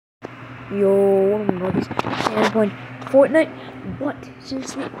Yo, one of my buddies, and I'm playing Fortnite, but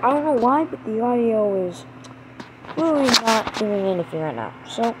seriously, I don't know why, but the audio is really not doing anything right now.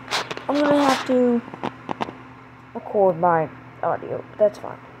 So, I'm gonna have to record my audio, but that's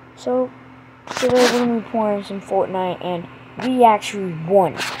fine. So, today we're gonna be playing some Fortnite, and we actually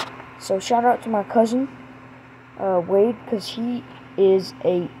won. So, shout out to my cousin, Wade, because he is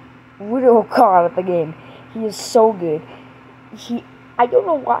a real car at the game. He is so good. I don't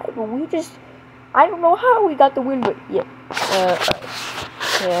know why, but I don't know how we got the win, but yeah.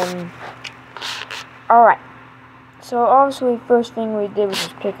 Alright. So, obviously, first thing we did was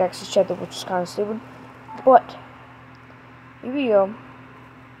just pickaxe each other, which is kind of stupid. But, here we go.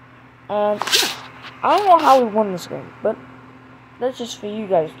 And, I don't know how we won this game, but that's just for you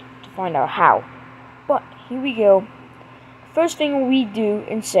guys to find out how. But, here we go. First thing we do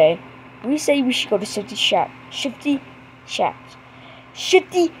and say, we should go to Shifty Shafts.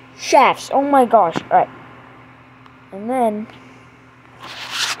 Oh my gosh. Alright. And then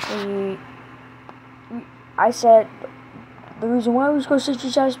I said the reason why we should go to Shifty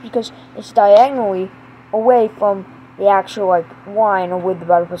Shafts is because it's diagonally away from the actual line of where the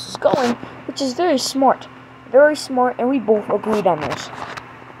battle bus is going, which is very smart. Very smart, and we both agreed on this.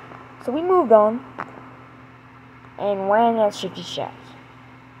 So we moved on and ran at Shifty Shafts.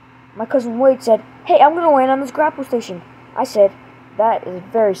 My cousin Wade said, "Hey, I'm gonna land on this grapple station." I said, "That is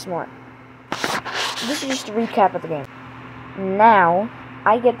very smart." This is just a recap of the game. Now,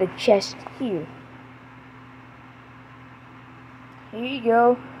 I get the chest here. Here you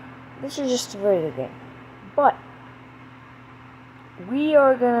go. This is just a very good game. But, we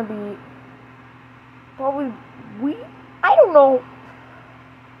are gonna be, I don't know,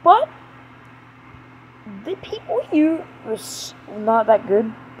 but, the people here was not that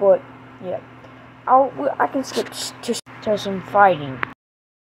good, but, yeah. I can skip to some fighting.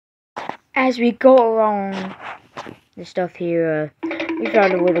 As we go along the stuff here, we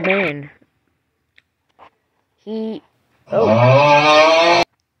found a little man. That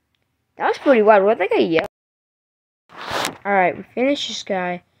was pretty wild. What that guy yelled? Alright, we finished this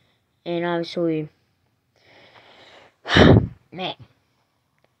guy, and obviously, man,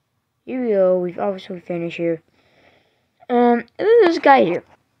 here we go. We've obviously finished here. And then this guy here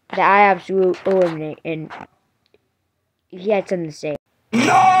that I absolutely eliminate, and he had something to say.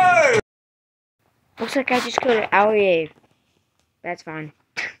 No! Looks like I just killed an alligator. That's fine.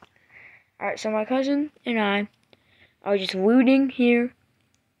 Alright, so my cousin and I are just looting here.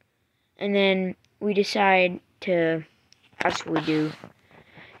 And then we decide to, that's what we do.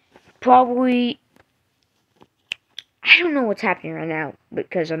 Probably, I don't know what's happening right now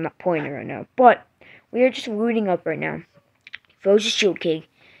because I'm not playing it right now. But we are just looting up right now. Throws a shield kick.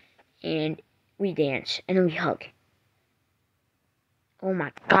 And we dance. And then we hug. Oh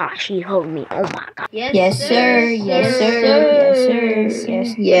my gosh, he hugged me. Oh my god. Yes, sir. Yes, sir. Yes,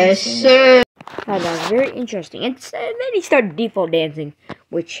 sir. Yes, sir. That was very interesting. And then he started default dancing,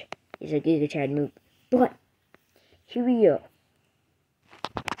 which is a Giga Chad move. But, here we go.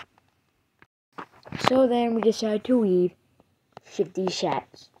 So then we decide to leave Shifty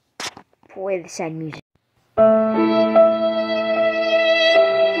Shafts. Play the sad music.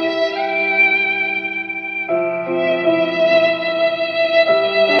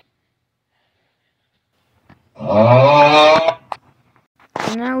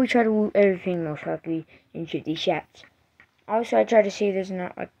 And now we try to loot everything most likely in Shifty Shafts. Also, I try to see there's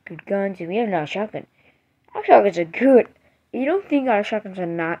not good guns, and we have no shotgun. Our shotguns are good. You don't think our shotguns are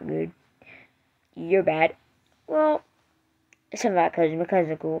not good? You're bad. Well, it's not that cousin. My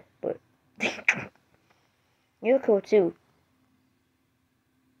cousins are cool, but you're cool too.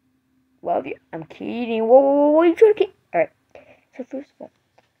 Love you. I'm kidding. Whoa, what are you trying to kill? Alright. So first of all,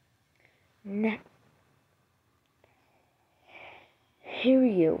 now, here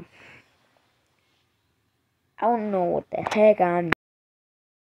we go. I don't know what the heck I'm doing.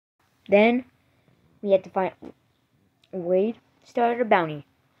 Then, we have to find Wade started a bounty.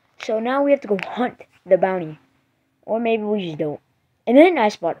 So now we have to go hunt the bounty. Or maybe we just don't. And then I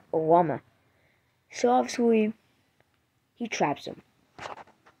spot a llama. So obviously, he traps him.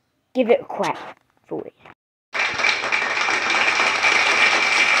 Give it a crack for Wade.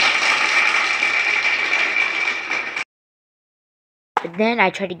 But then I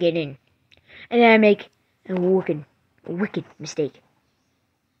try to get in. And then I make a wicked mistake.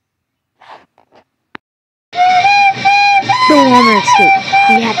 The llama escaped.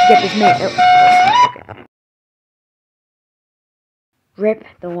 We have to get this man. Oh, okay. Rip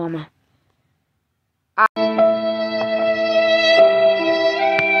the llama.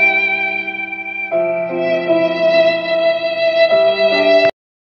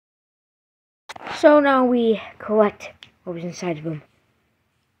 So now we collect what was inside of him.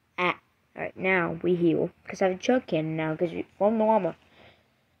 Alright, now we heal. Because I have a chug cannon now. Because from the llama.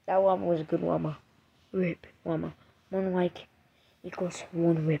 That llama was a good llama. Rip llama. 1 like equals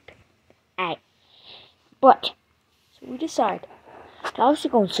 1 rip. Alright. But, so we decide to also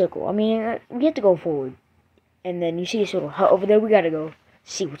go in circle. I mean, we have to go forward. And then you see this little hut over there. We gotta go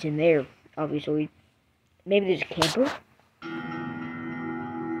see what's in there, obviously. Maybe there's a camper.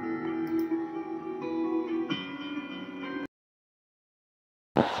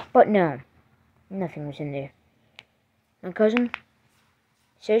 But no, nothing was in there. My cousin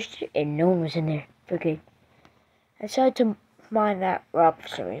searched it and no one was in there. Okay. I decided to mine that rock for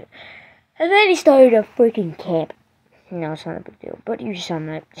some reason. And then he started a freaking camp. No, it's not a big deal. But you just saw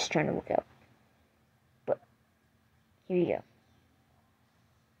that, just trying to look out. But, here we go.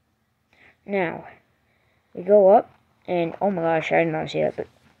 Now, we go up, and oh my gosh, I did not see that, but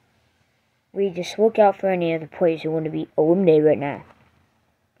we just look out for any other players who want to be eliminated right now.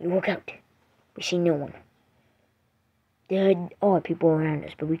 We look out. We see no one. There are people around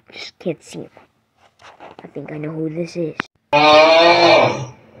us, but we just can't see them. I think I know who this is.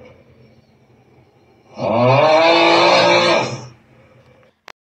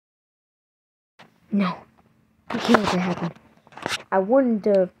 No. I can't let that happen.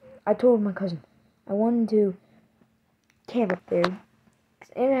 I told my cousin, I wanted to camp up there, and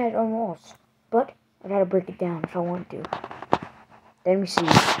it had on walls, but I gotta break it down if I want to. Then we see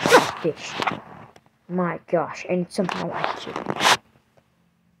fish. My gosh, and it's something I like to.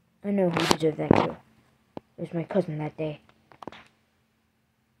 I know who deserved that kill. It was my cousin that day.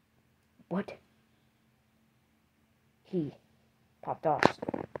 What? He popped off.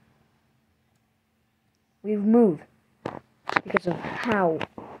 We've moved because of how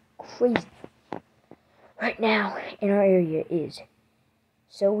crazy right now in our area is.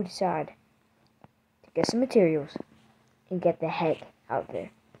 So we decide to get some materials and get the heck out there.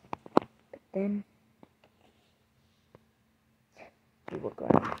 But then we look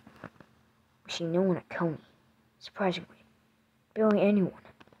around. We see no one at Coney. Surprisingly. Barely anyone.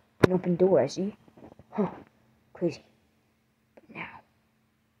 An open door, I see. Huh. Crazy. But now,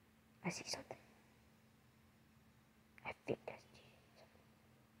 I see something. I think I see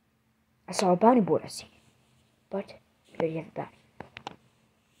something. I saw a bounty board, I see. But, we already have a bounty.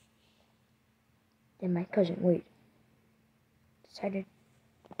 Then my cousin, Wade, decided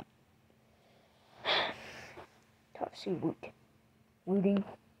to see loot. Looting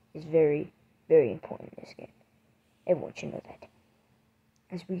is very, very important in this game. Everyone should know that.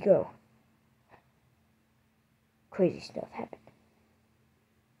 As we go, crazy stuff happened.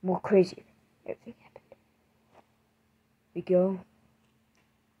 More crazier, everything happened. We go,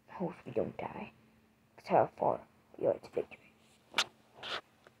 hope we don't die. That's how far we are to victory.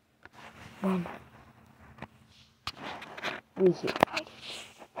 Then, we hear fighting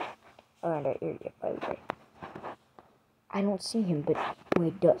around our area, by the way. I don't see him, but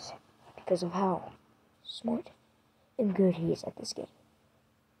Wade does, because of how smart and good he is at this game.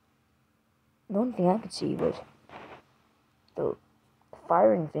 The only thing I could see was the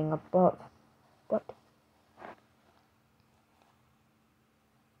firing thing above, but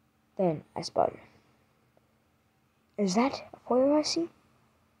then I spotted him. Is that a player I see?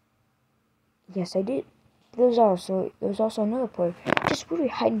 Yes, I did. There's also another player just really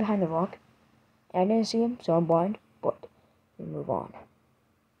hiding behind the rock. I didn't see him, so I'm blind, but we move on.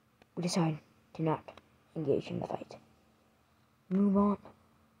 We decide to not engage in the fight. Move on,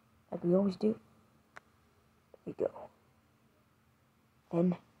 like we always do. We go.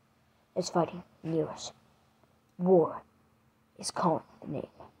 Then, there's fighting near us. War is calling the name.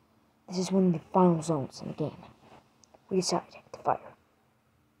 This is one of the final zones in the game. We decide to fire.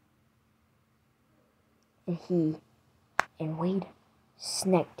 And he and Wade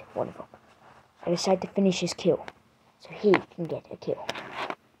sniped one of them. I decide to finish his kill, so he can get a kill.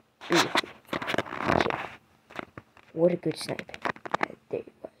 What a good snipe. There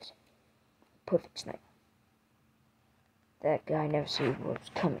he was. Perfect snipe. That guy never saw what was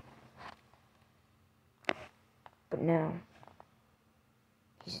coming. But now,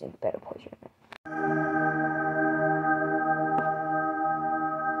 he's in a better place right now.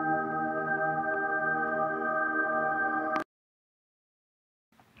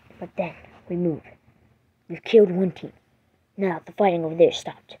 But then, we move. We've killed one team. Now, the fighting over there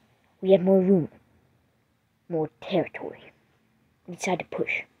stopped. We have more room. More territory. We decide to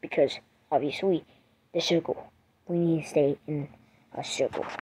push, because, obviously, the circle. We need to stay in a circle.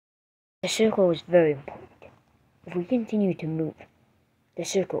 The circle is very important. If we continue to move, the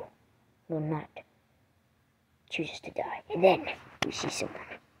circle will not choose us to die. And then, we see someone.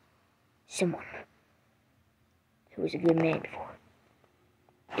 Someone He was a good man before.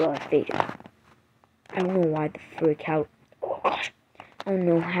 Darth Vader. I don't know why the frick how. Oh gosh. I don't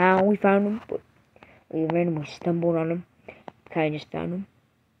know how we found him, but we randomly stumbled on him. Kinda just found him.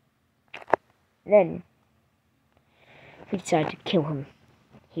 Then we decided to kill him.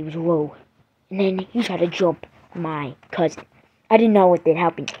 He was low. And then he tried to jump my cousin. I didn't know what did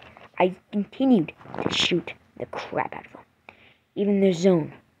happen. I continued to shoot the crap out of him. Even in the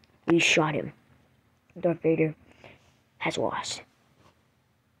zone, we shot him. Darth Vader has lost.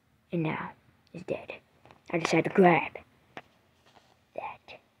 And now is dead. I decided to grab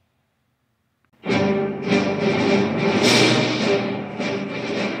that.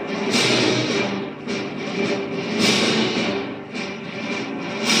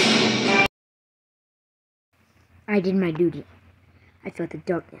 I did my duty. I felt the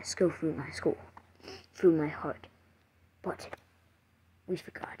darkness go through my skull, through my heart. But we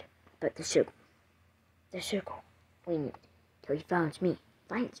forgot about the circle. The circle we need till he finds me.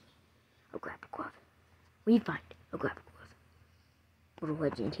 I'll grab a glove. We find a grab a glove. What a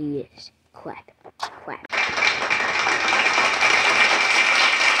legend he is. Clap. Clap.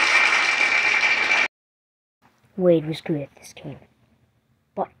 Wade was good at this game.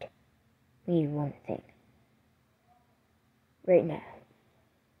 But we need one thing. Right now.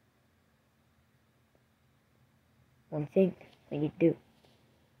 One thing we need to do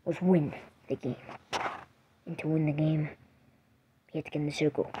was win the game. And to win the game, we have to get in the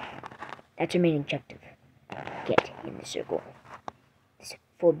circle. That's our main objective. Get in the circle. This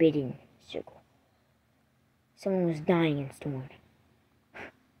forbidden circle. Someone was dying in Storm.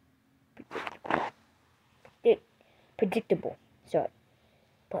 Predictable. Sorry.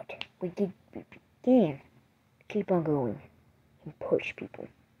 But we began to keep on going and push people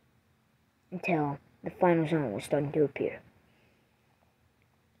until the final zone was starting to appear.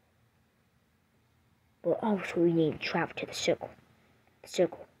 But also we need to travel to the circle. The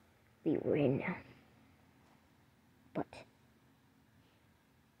circle we were in now. But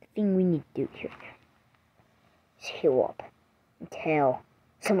the thing we need to do here now is heal up until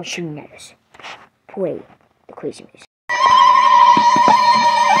someone's shooting at us. Play the crazy music.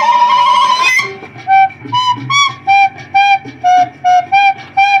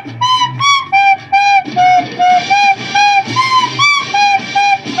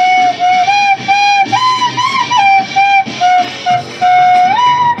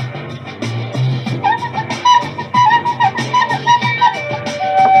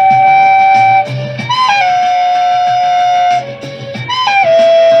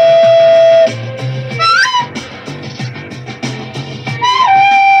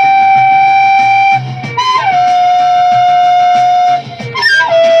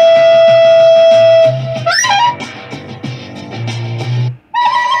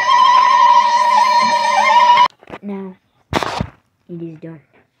 Now, it is done.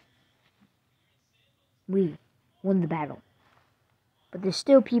 We won the battle. But there's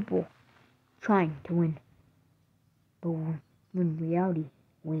still people trying to win. But in reality,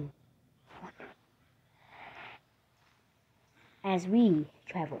 we won. As we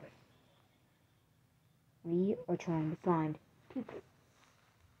travel, we are trying to find people.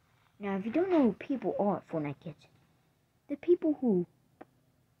 Now, if you don't know who people are, Fortnite kids, the people who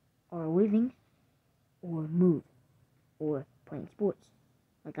are living or move or playing sports,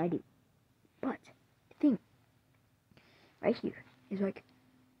 like I do. But the thing right here is like,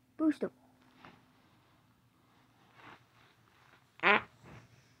 first of all,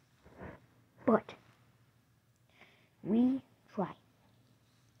 but we try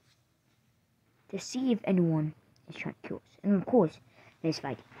to see if anyone is trying to kill us, and of course, there's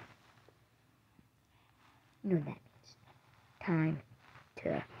fighting. You know what that means. Time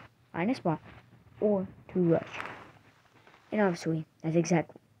to find a spot or to rush. And obviously, that's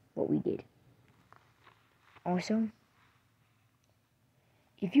exactly what we did. Also,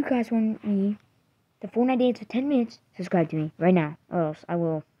 if you guys want me the Fortnite dance for 10 minutes, subscribe to me right now, or else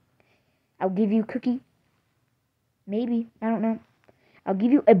I'll give you a cookie. Maybe, I don't know. I'll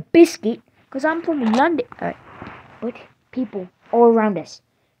give you a biscuit, because I'm from London. Alright, but people all around us.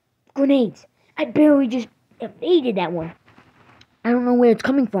 Grenades. I barely just evaded that one. I don't know where it's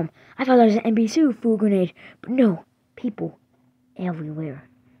coming from. I thought that was an NBC food grenade, but no. People everywhere.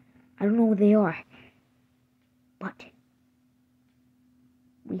 I don't know what they are. But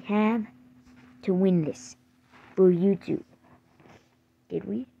we have to win this for YouTube. Did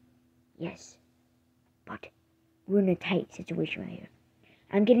we? Yes. But we're in a tight situation right here.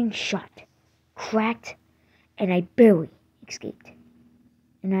 I'm getting shot, cracked, and I barely escaped.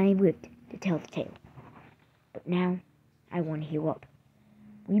 And I lived to tell the tale. But now, I want to heal up.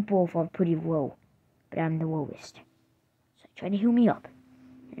 We both are pretty low, but I'm the lowest. trying to heal me up.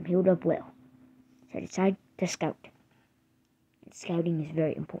 And I'm healed up well. So I decided to scout. And scouting is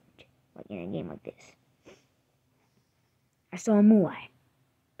very important, like in a game like this. I saw a Moai,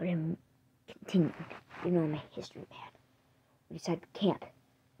 but I'm continuing. You know, I'm a history man. We decided to camp.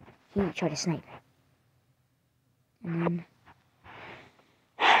 He tried to snipe. And then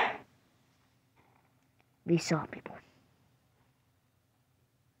we saw people.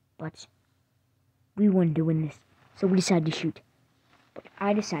 But we wanted to win this, so we decided to shoot. But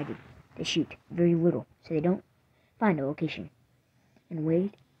I decided to shoot very little, so they don't find a location. And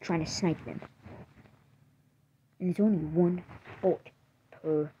Wade trying to snipe them. And there's only one bullet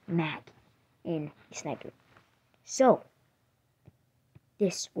per mag in a sniper. So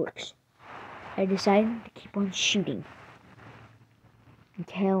this works. I decided to keep on shooting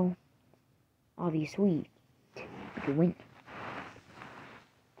until, obviously, we could win.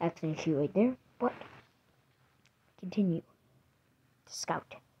 Accident shoot right there, but continue to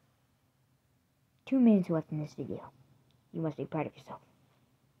scout. 2 minutes left in this video. You must be proud of yourself.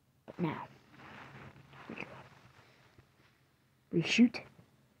 But now, we shoot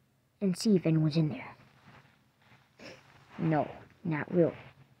and see if anyone's in there. No, not really.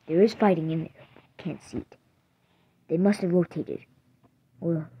 There is fighting in there. Can't see it. They must have rotated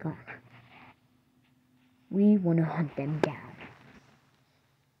or gone. We want to hunt them down.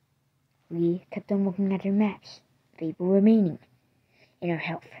 We kept on looking at their maps. People remaining in our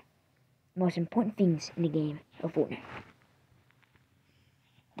health. Most important things in the game of Fortnite.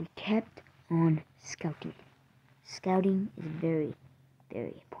 We kept on scouting. Scouting is very,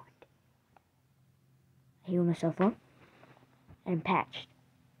 very important. I healed myself up and patched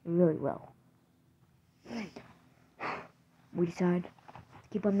really well. We decided to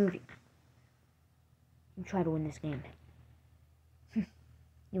keep on moving and try to win this game.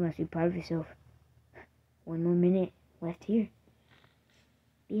 You must be proud of yourself. 1 more minute left here.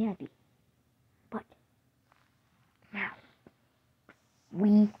 Be happy. But now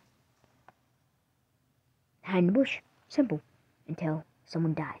we hide in the bush. Simple. Until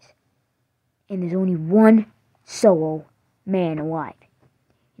someone dies. And there's only one solo man alive.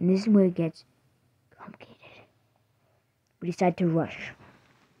 And this is where it gets complicated. We decide to rush.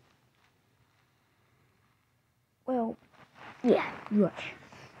 Well, yeah, rush.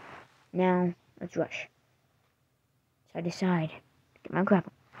 Now, let's rush. So I decide to get my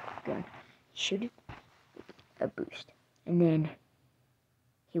grapple gun, shoot it, a boost. And then,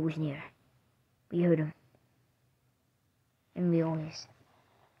 he was near. We heard him. And we always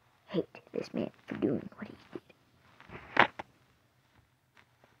hate this man for doing what he did.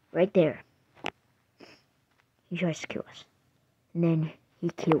 Right there. He tries to kill us. And then he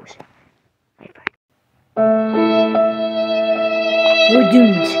kills my friend. We're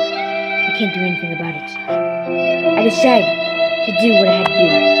doomed. I can't do anything about it. I decided to do what I had to do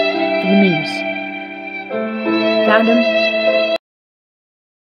for the memes. Found him.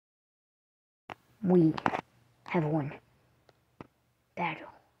 We have won.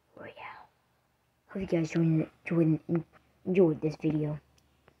 Battle Royale. Hope you guys enjoyed this video.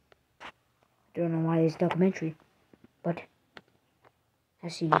 Don't know why there's a documentary, but I'll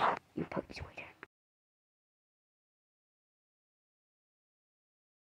see you puppies later.